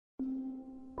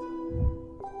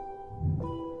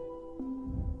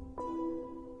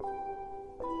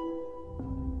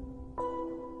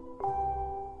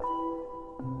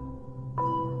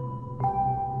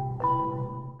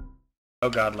Oh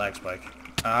god, lag spike.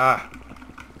 Ah!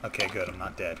 Okay, good, I'm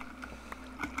not dead.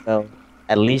 Well,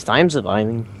 at least I'm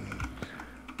surviving.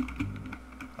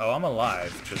 Oh, I'm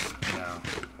alive, just,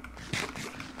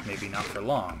 maybe not for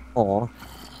long. Or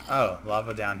Oh,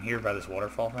 lava down here by this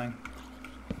waterfall thing?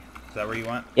 Is that where you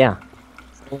went? yeah,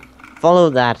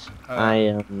 follow that. Uh,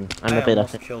 I'm I a bit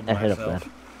almost killed ahead of that. myself.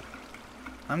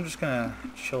 I'm just gonna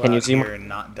chill Can you out see my? here and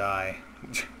not die.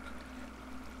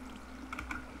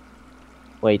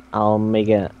 Wait, I'll make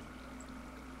a.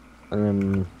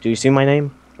 Do you see my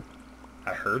name?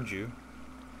 I heard you.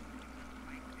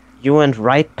 You went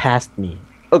right past me.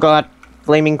 Oh god,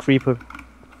 flaming creeper.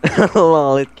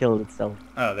 Lol, it killed itself.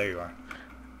 Oh, there you are.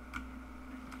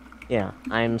 Yeah,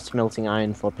 I'm smelting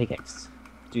iron for pickaxe.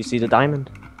 Do you see the diamond?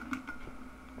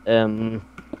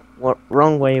 What?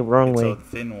 Wrong way, wrong It's way. a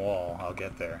thin wall. I'll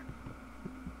get there.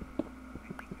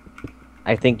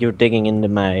 I think you're digging into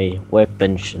my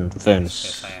workbench and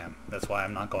furnace. Yes, I am. That's why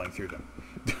I'm not going through them.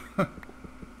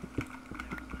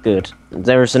 Good.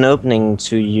 There's an opening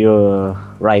to your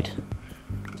right.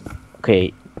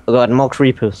 Okay. Oh god, more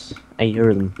creepers. I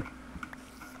hear them.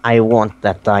 I want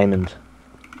that diamond.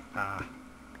 Ah.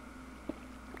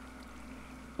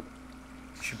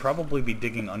 Should probably be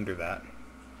digging under that.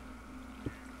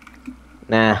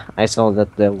 Nah, I saw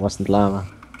that there wasn't lava.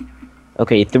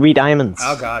 Okay, 3 diamonds.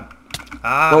 Oh god.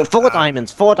 Ah! No, 4 ah.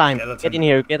 diamonds, 4 diamonds. Yeah, that's Get in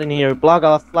here, get in here. Block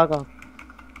off, block off.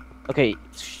 Okay,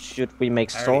 should we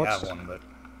make I already swords? have one, but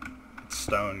it's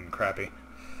stone and crappy.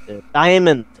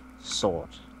 Diamond sword.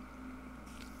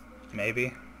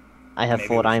 Maybe. I have Maybe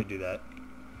 4 we should diamonds. do that.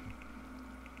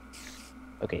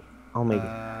 Okay, I'll make it.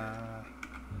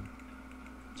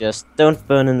 Just don't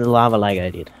burn in the lava like I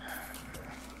did.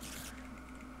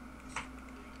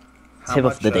 How Tip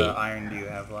much of the day. iron do you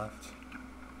have left?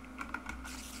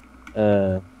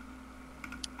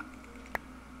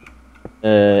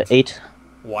 8.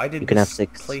 Why did You can have this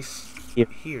 6. place Here.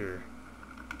 here?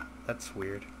 That's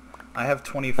weird. I have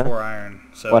 24 iron,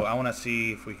 so What? I want to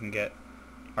see if we can get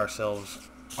ourselves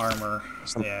armor.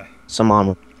 Yeah. Some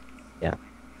armor. Yeah.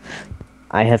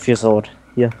 I have your sword.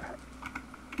 Here.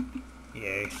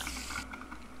 Yay.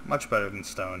 Much better than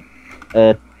stone.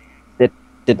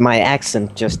 Did my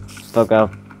accent just fuck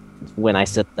up when I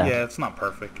said that? Yeah, it's not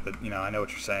perfect, but, I know what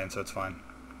you're saying, so it's fine.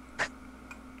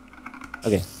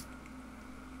 Okay.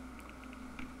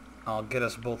 I'll get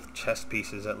us both chest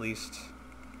pieces, at least.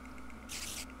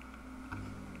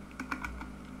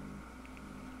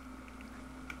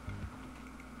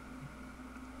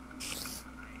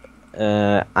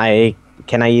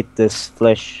 Can I eat this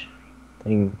flesh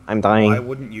thing? I'm dying. Why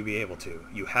wouldn't you be able to?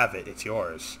 You have it. It's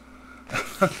yours.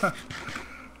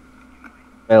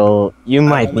 Well, you I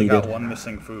might only need got it. one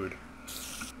missing food.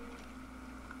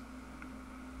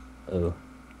 Oh.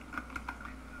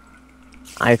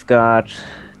 I've got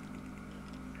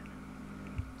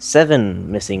 7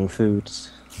 missing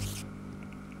foods.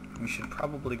 We should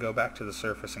probably go back to the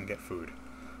surface and get food.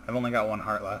 I've only got 1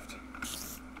 heart left.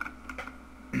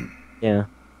 Yeah.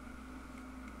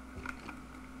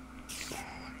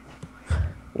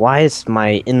 Why is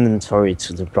my inventory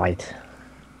to the right?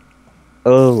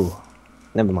 Oh,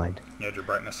 never mind. You had your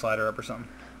brightness slider up or something?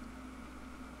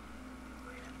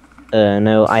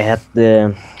 No, I had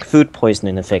the food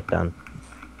poisoning effect on.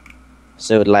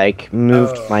 So it like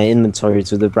moved my inventory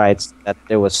to the right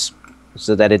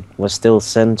so that it was still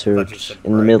centered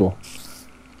in the middle.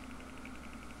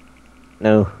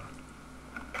 No.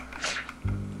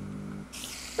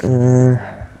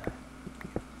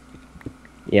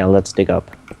 Yeah, let's dig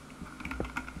up.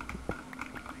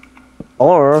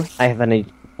 Or I have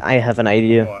an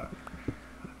idea. What?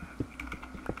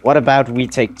 What about we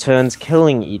take turns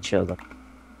killing each other?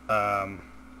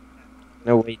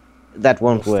 No wait, that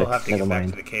won't We'll work. still have to Never get back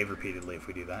mind. to the cave repeatedly if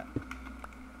we do that.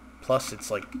 Plus, it's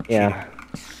like Yeah.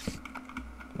 cheating.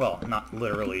 Well, not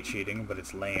literally cheating, but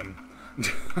it's lame.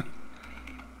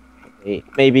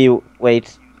 Maybe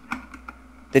wait.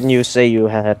 Didn't you say you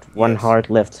had 1 Yes. heart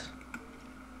left?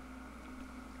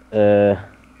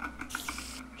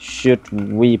 Should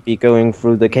we be going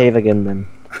through the cave again then?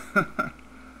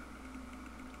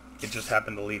 It just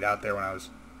happened to lead out there when I was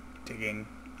digging.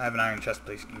 I have an iron chest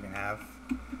piece you can have.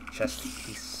 Chest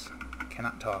piece.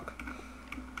 Cannot talk.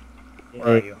 Where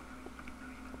are you?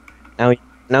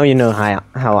 Now you know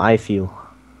how I feel.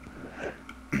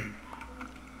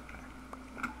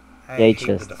 I Yay, hate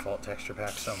chest. the default texture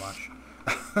pack so much.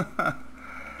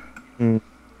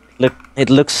 Look, it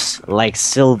looks like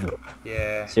silver.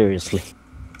 Yeah. Seriously.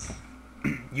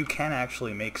 You can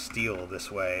actually make steel this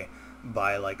way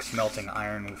by like smelting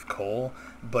iron with coal,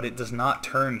 but it does not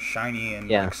turn shiny and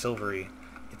like silvery.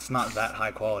 It's not that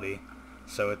high quality.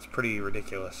 so it's pretty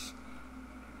ridiculous.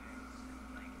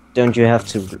 Don't you have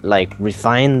to like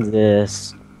refine the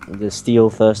steel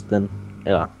first, then?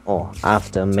 Yeah, or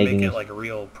after To making make it like a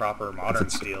real proper modern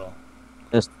steel.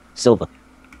 just silver.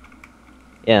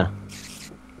 Yeah.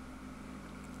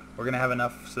 We're gonna have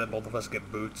enough so that both of us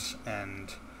get boots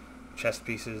and chest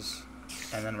pieces,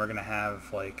 and then we're gonna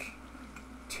have like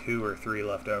 2 or 3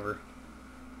 left over.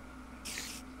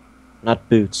 Not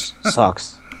boots,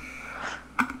 socks.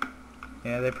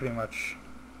 Yeah, they pretty much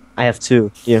I have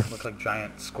 2 here. look like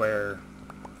giant square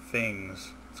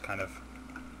things. It's kind of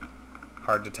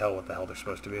hard to tell what the hell they're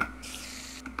supposed to be.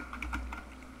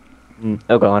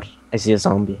 Oh god, I see a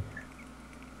zombie.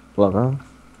 Well,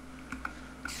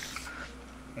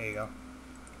 There you go.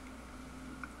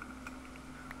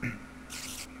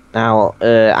 now,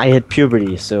 I hit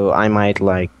puberty, so I might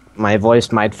my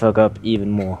voice might fuck up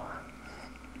even more.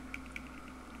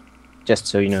 Just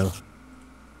so you know.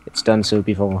 It's done so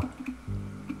before.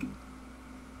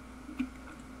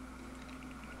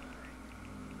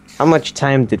 How much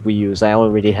time did we use? I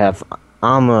already have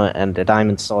armor and a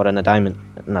diamond sword and a diamond,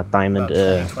 not diamond,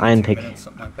 About 20, iron 22 pick. minutes,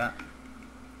 something like that.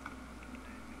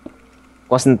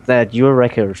 Wasn't that your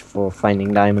record for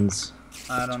finding diamonds?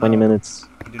 I don't 20 know. minutes.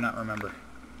 I do not remember.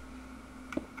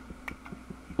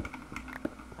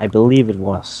 I believe it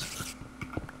was.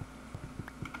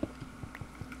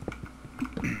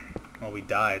 Well, we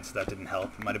died, so that didn't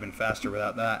help. It might have been faster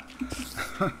without that.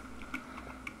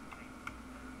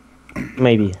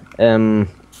 Maybe.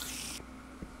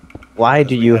 Why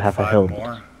do We you had have a 5 helmet?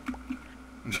 more.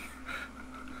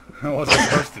 What was I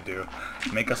supposed to do?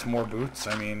 Make us more boots?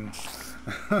 I mean...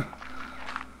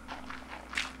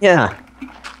 Yeah.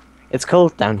 It's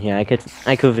cold down here. I could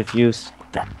have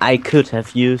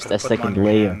used a second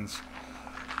layer.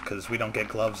 Because we don't get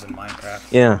gloves in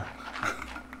Minecraft. Yeah.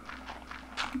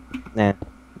 Nah.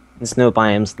 There's no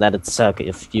biomes that'd suck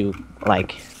if you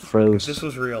like froze. If this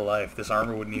was real life, this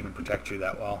armor wouldn't even protect you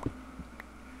that well.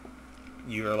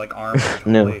 You are like armed and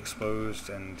No. totally exposed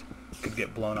and could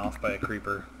get blown off by a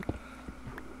creeper.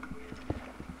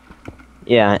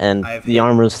 Yeah, and I have the hit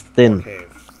armor's more thin.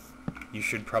 cave. You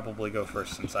should probably go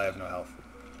first since I have no health.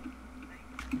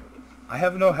 I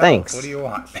have no health. Thanks. What do you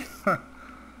want?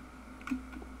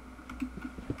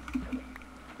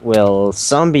 Well,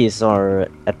 zombies are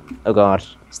oh god,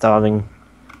 starving.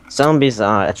 Zombies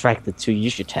are attracted to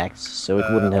Yushatacs, so it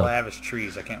wouldn't all help. I have is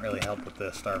trees. I can't really help with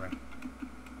the starving.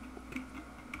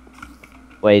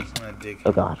 Wait. I'm gonna dig.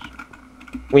 Oh god.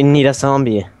 We need a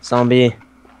zombie. Zombie.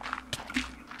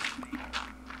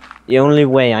 The only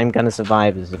way I'm gonna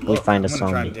survive is if we find a I'm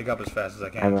gonna try and zombie. dig up as fast as I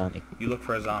can. Ironic. You look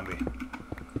for a zombie.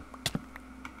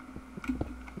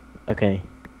 Okay.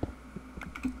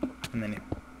 And then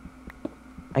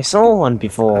I saw one I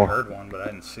before. heard one, but I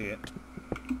didn't see it.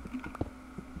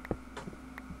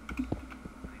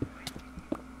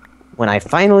 When I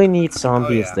finally need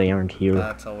zombies, yeah. they aren't here.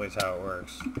 That's always how it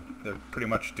works. They're pretty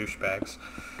much douchebags.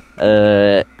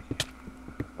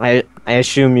 I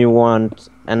assume you want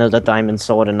another diamond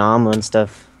sword and armor and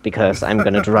stuff, because I'm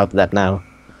gonna drop that now.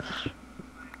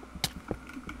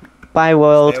 Bye,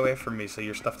 world. Stay away from me so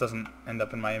your stuff doesn't end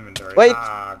up in my inventory. Wait.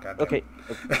 Ah, goddamn. Okay.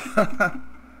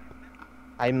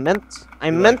 I meant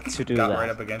You, to do got that. right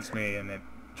up against me and it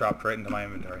dropped right into my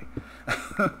inventory.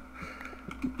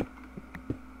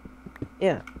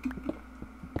 Yeah.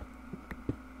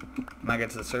 When I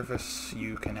get to the surface,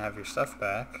 you can have your stuff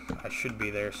back. I should be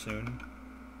there soon.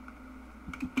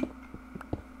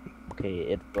 Okay,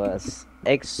 it was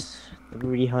X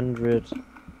 300,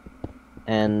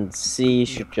 and C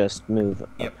should just move up.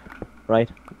 Yep. Right?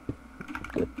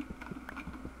 Good.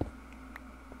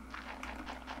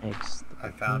 X. I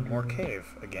found more cave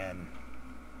again.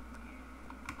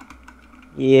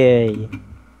 Yay.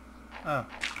 Oh,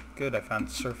 good. I found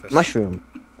the surface. Mushroom.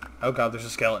 Oh god, there's a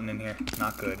skeleton in here.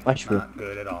 Not good. Mushroom. Not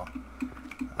good at all.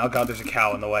 Oh god, there's a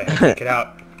cow in the way. Get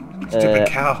out. Stupid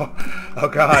cow. Oh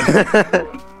god.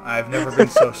 I've never been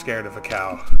so scared of a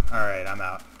cow. Alright, I'm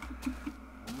out.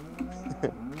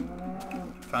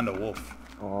 Found a wolf.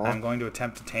 Aw. I'm going to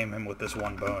attempt to tame him with this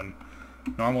one bone.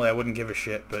 Normally I wouldn't give a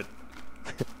shit, but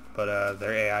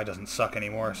their AI doesn't suck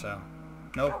anymore, so...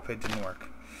 Nope, it didn't work.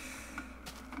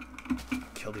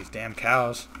 Kill these damn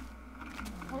cows.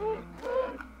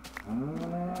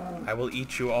 I will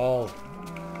eat you all.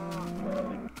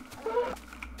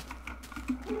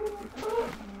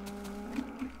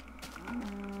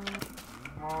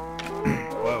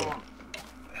 Whoa. What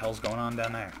the hell's going on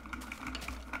down there?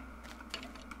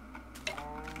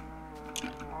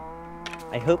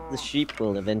 I hope the sheep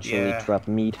will eventually Yeah. drop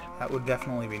meat. That would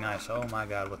definitely be nice. Oh my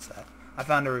god, what's that? I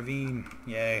found a ravine.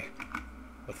 Yay.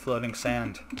 with floating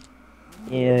sand.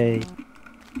 Yay.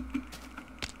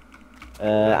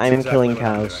 That's I'm exactly killing what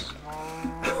I'm cows.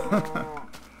 doing.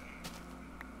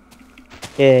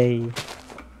 Yay.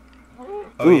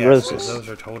 Oh Ooh, yes, roses. those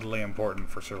are totally important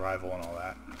for survival and all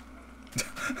that.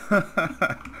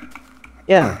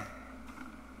 Yeah.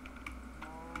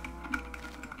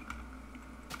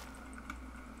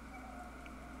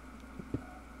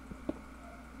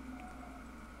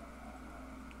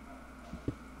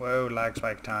 Whoa, lag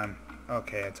spike time.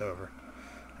 Okay, it's over.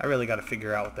 I really gotta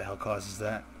figure out what the hell causes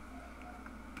that.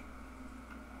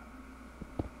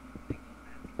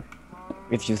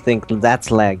 If you think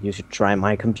that's lag, you should try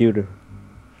my computer.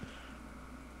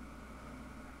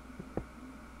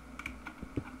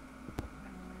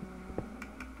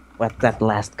 Where'd that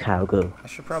last cow go? I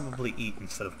should probably eat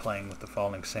instead of playing with the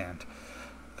falling sand.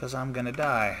 Because I'm gonna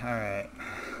die.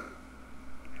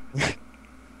 Alright.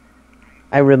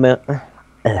 I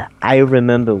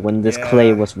remember when this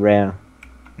clay was rare.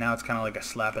 Now it's kind of like a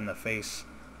slap in the face.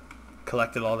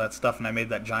 Collected all that stuff and I made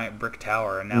that giant brick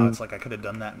tower, and now it's like I could have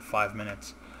done that in 5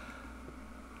 minutes.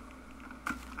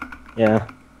 Yeah.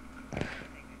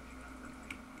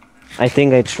 I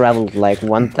think I traveled like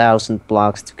 1,000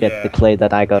 blocks to get the clay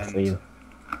that I got for you.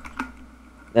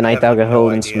 Then I dug a hole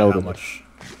and smelted it.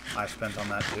 I spent on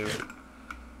that too.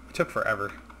 It took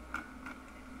forever.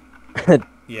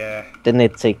 Yeah. Didn't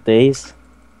it take days?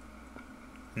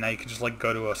 Now you can just like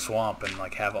go to a swamp and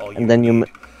like have all you and then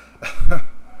need.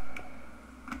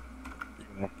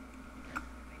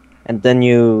 And then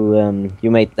you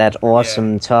made that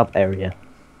awesome top area.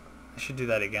 I should do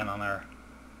that again on our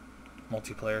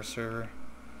multiplayer server.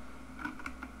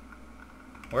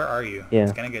 Where are you? Yeah.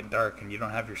 It's gonna get dark and you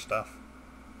don't have your stuff.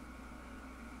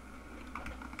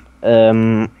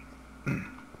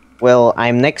 Well,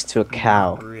 I'm next to a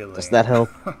cow. Really? Does that help?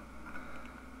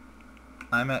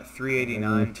 I'm at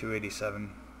 389,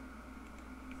 287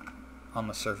 on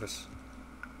the surface.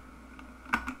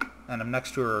 And I'm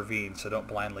next to a ravine, so don't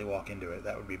blindly walk into it.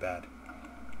 That would be bad.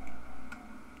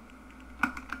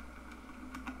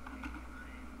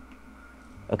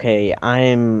 Okay,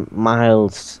 I'm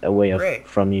miles away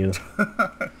from you.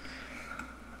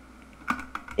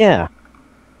 Yeah.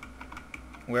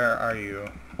 Where are you?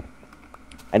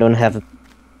 I don't have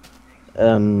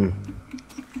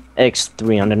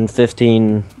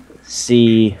X315,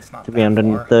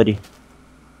 C330.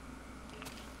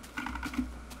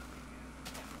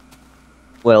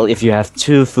 Well, if you have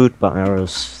 2 food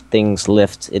barrels, things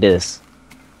lift, it is.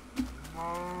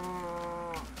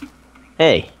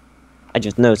 Hey, I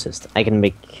just noticed I can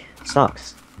make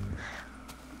socks.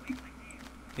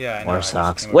 Yeah, I know. More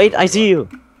socks. Wait, I see you!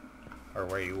 Or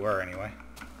where you were, anyway.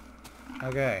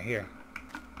 Okay, here.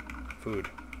 Food.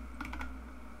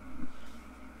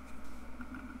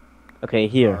 Okay,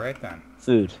 here. Alright then.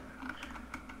 Food.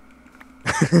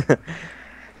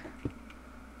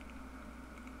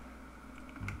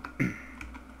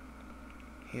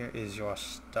 Here is your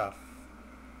stuff.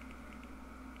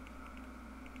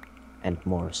 And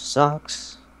more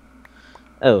socks.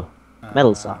 Oh,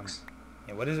 metal socks.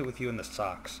 Yeah, what is it with you and the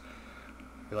socks?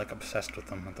 You're like obsessed with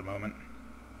them at the moment.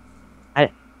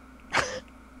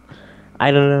 I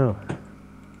don't know.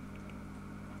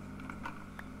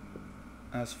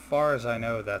 As far as I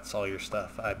know, that's all your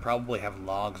stuff. I probably have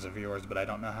logs of yours, but I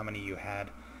don't know how many you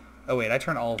had. Oh wait, I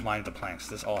turned all of mine into planks.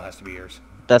 This all has to be yours.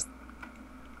 That's...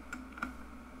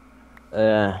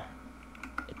 it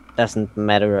doesn't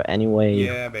matter anyway.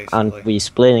 Yeah, basically. Aren't we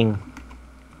splitting?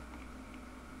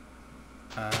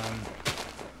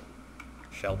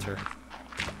 Shelter.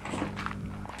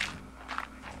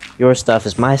 Your stuff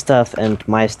is my stuff, and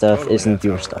my stuff Totally, isn't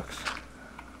your that's how it stuff. works.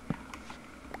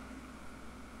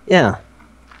 Yeah.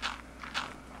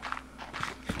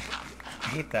 I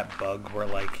hate that bug where,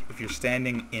 like, if you're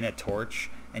standing in a torch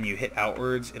and you hit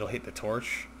outwards, it'll hit the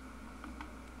torch.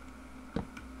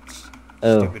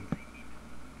 Stupid.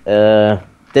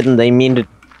 Didn't they mean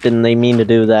to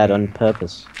do that on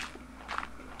purpose?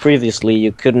 Previously,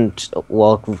 you couldn't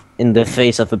walk in the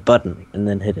face of a button and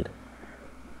then hit it.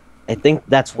 I think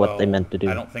that's what they meant to do.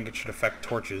 I don't think it should affect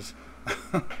torches.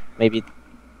 Maybe.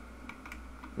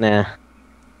 Nah.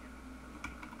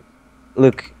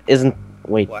 Look, isn't...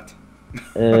 Wait. What?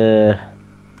 The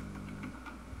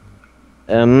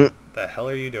hell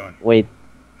are you doing? Wait.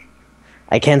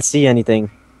 I can't see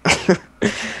anything.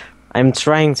 I'm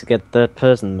trying to get third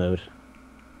person mode.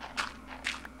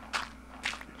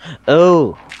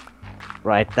 Oh!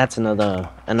 Right, that's another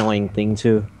annoying thing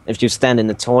too. If you stand in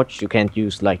the torch, you can't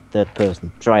use like third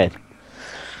person. Try it.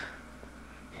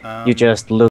 You just look